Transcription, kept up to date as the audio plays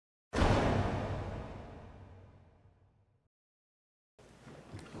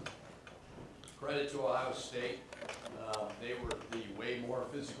credit to Ohio State. They were the way more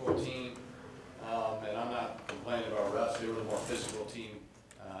physical team, and I'm not complaining about refs. They were the more physical team,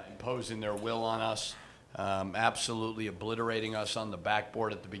 imposing their will on us, absolutely obliterating us on the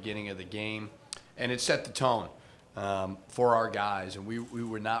backboard at the beginning of the game, and it set the tone for our guys, and we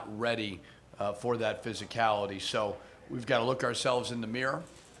were not ready for that physicality. So we've got to look ourselves in the mirror,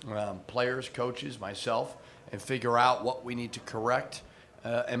 players, coaches, myself, and figure out what we need to correct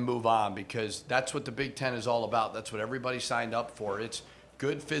and move on, because that's what the Big Ten is all about. That's what everybody signed up for. It's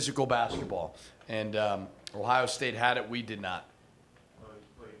good physical basketball. And Ohio State had it. We did not.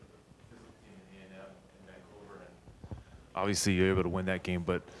 Obviously, you're able to win that game,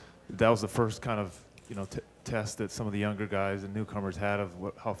 but that was the first kind of test that some of the younger guys and newcomers had of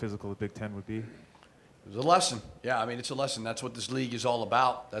how physical the Big Ten would be. It was a lesson. Yeah, I mean, it's a lesson. That's what this league is all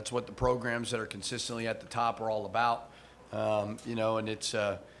about. That's what the programs that are consistently at the top are all about. And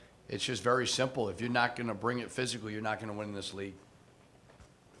it's just very simple. If you're not going to bring it physically, you're not going to win in this league.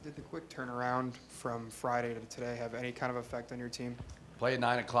 Did the quick turnaround from Friday to today have any kind of effect on your team? Play at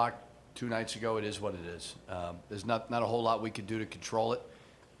 9 o'clock 2 nights ago. It is what it is. There's not a whole lot we could do to control it.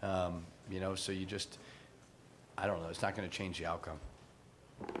 So you just, I don't know. It's not going to change the outcome.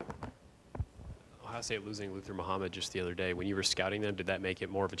 Ohio State losing Luther Muhammad just the other day. When you were scouting them, did that make it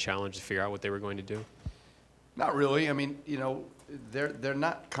more of a challenge to figure out what they were going to do? Not really. I mean, they're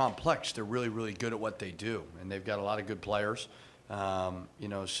not complex. They're really, really good at what they do, and they've got a lot of good players.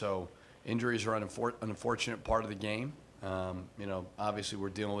 So injuries are an unfortunate part of the game. Obviously we're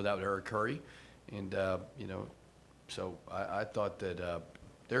dealing with that with Eric Curry, and so I thought that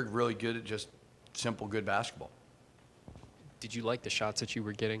they're really good at just simple, good basketball. Did you like the shots that you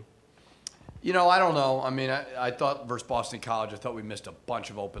were getting? I don't know. I mean, I thought versus Boston College, I thought we missed a bunch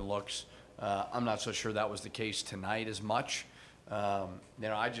of open looks. I'm not so sure that was the case tonight as much.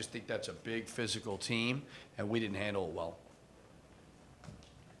 I just think that's a big physical team, and we didn't handle it well.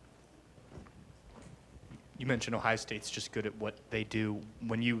 You mentioned Ohio State's just good at what they do.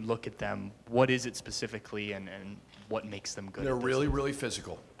 When you look at them, what is it specifically, and what makes them good? They're really, really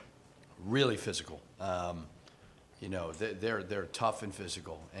physical. Really physical. They're tough and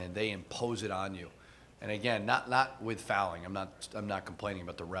physical, and they impose it on you. And again, not with fouling. I'm not complaining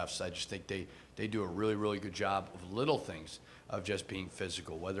about the refs. I just think they do a really, really good job of little things of just being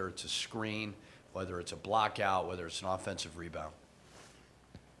physical, whether it's a screen, whether it's a block out, whether it's an offensive rebound.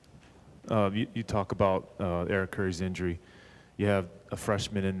 You talk about Eric Curry's injury. You have a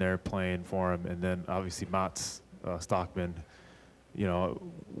freshman in there playing for him, and then obviously Mats Stockman.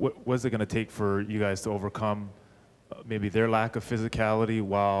 What's it going to take for you guys to overcome maybe their lack of physicality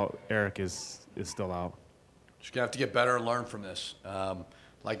while Eric is still out? Just going to have to get better and learn from this.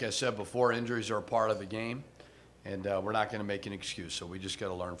 Like I said before, injuries are a part of the game, and we're not going to make an excuse, so we just got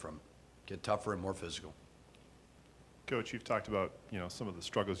to learn from them. Get tougher and more physical. Coach, you've talked about some of the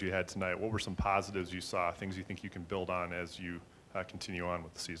struggles you had tonight. What were some positives you saw, things you think you can build on as you continue on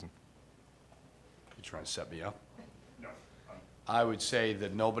with the season? You trying to set me up? No. I would say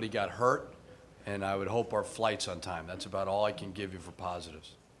that nobody got hurt, and I would hope our flight's on time. That's about all I can give you for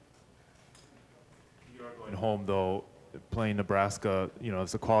positives. You are going home, though, playing Nebraska.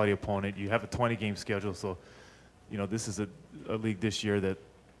 It's a quality opponent. You have a 20-game schedule, so this is a league this year that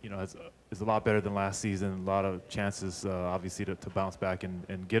is a lot better than last season. A lot of chances, obviously, to bounce back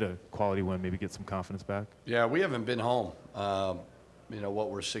and get a quality win, maybe get some confidence back. Yeah, we haven't been home. We're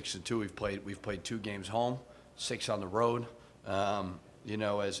 6-2. We've played 2 games home, 6 on the road.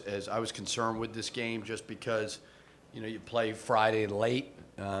 As I was concerned with this game, just because you play Friday late,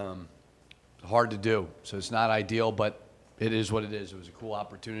 hard to do. So it's not ideal, but it is what it is. It was a cool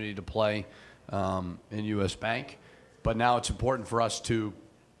opportunity to play in U.S. Bank, but now it's important for us to,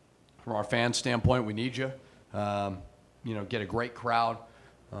 from our fan standpoint, we need you. Get a great crowd,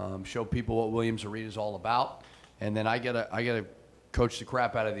 show people what Williams Arena is all about, and then I gotta coach the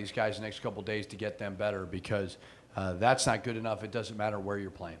crap out of these guys the next couple of days to get them better, because that's not good enough. It doesn't matter where you're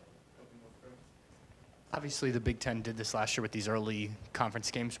playing. Obviously, the Big Ten did this last year with these early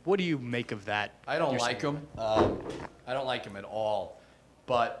conference games. What do you make of that? I don't like them. I don't like them at all.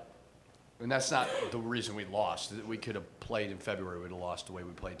 And that's not the reason we lost. We could have played in February. We'd have lost the way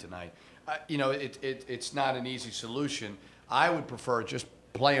we played tonight. It's not an easy solution. I would prefer just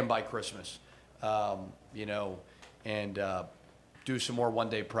play them by Christmas, and do some more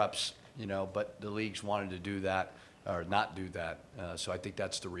one-day preps, but the leagues wanted to do that or not do that. So I think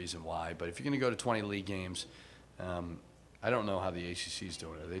that's the reason why. But if you're going to go to 20 league games, I don't know how the ACC is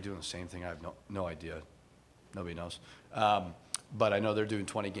doing it. Are they doing the same thing? I have no idea. Nobody knows. But I know they're doing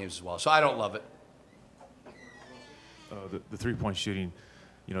 20 games as well. So I don't love it. The three-point shooting,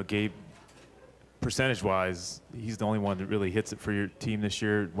 Gabe percentage-wise, he's the only one that really hits it for your team this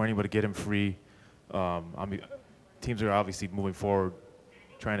year. Weren't able to get him free. I mean, teams are obviously moving forward,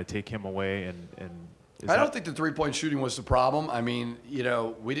 trying to take him away. And I don't think the three-point shooting was the problem. I mean, you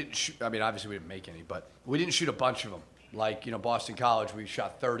know, we didn't shoot. I mean, obviously we didn't make any, but we didn't shoot a bunch of them. Like, you know, Boston College, we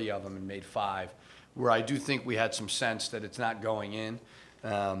shot 30 of them and made 5, where I do think we had some sense that it's not going in.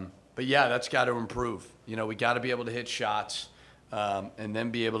 But, yeah, that's got to improve. You know, we got to be able to hit shots and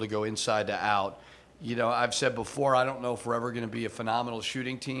then be able to go inside to out. You know, I've said before, I don't know if we're ever going to be a phenomenal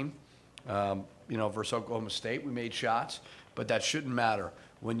shooting team. You know, versus Oklahoma State, we made shots, but that shouldn't matter.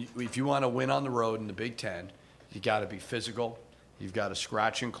 If you want to win on the road in the Big Ten, you got to be physical. You've got to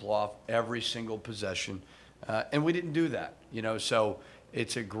scratch and claw every single possession. And we didn't do that, you know, so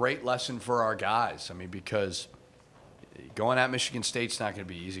it's a great lesson for our guys. I mean, because going at Michigan State's not going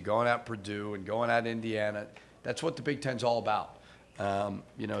to be easy. Going at Purdue and going at Indiana, that's what the Big Ten's all about.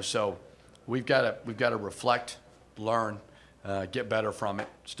 You know, so we've got to reflect, learn, get better from it.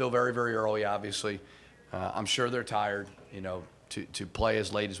 Still very, very early, obviously. I'm sure they're tired, you know, to play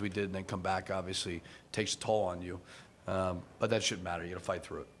as late as we did and then come back, obviously, takes a toll on you. But that shouldn't matter. You got to fight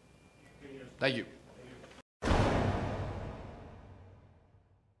through it. Thank you.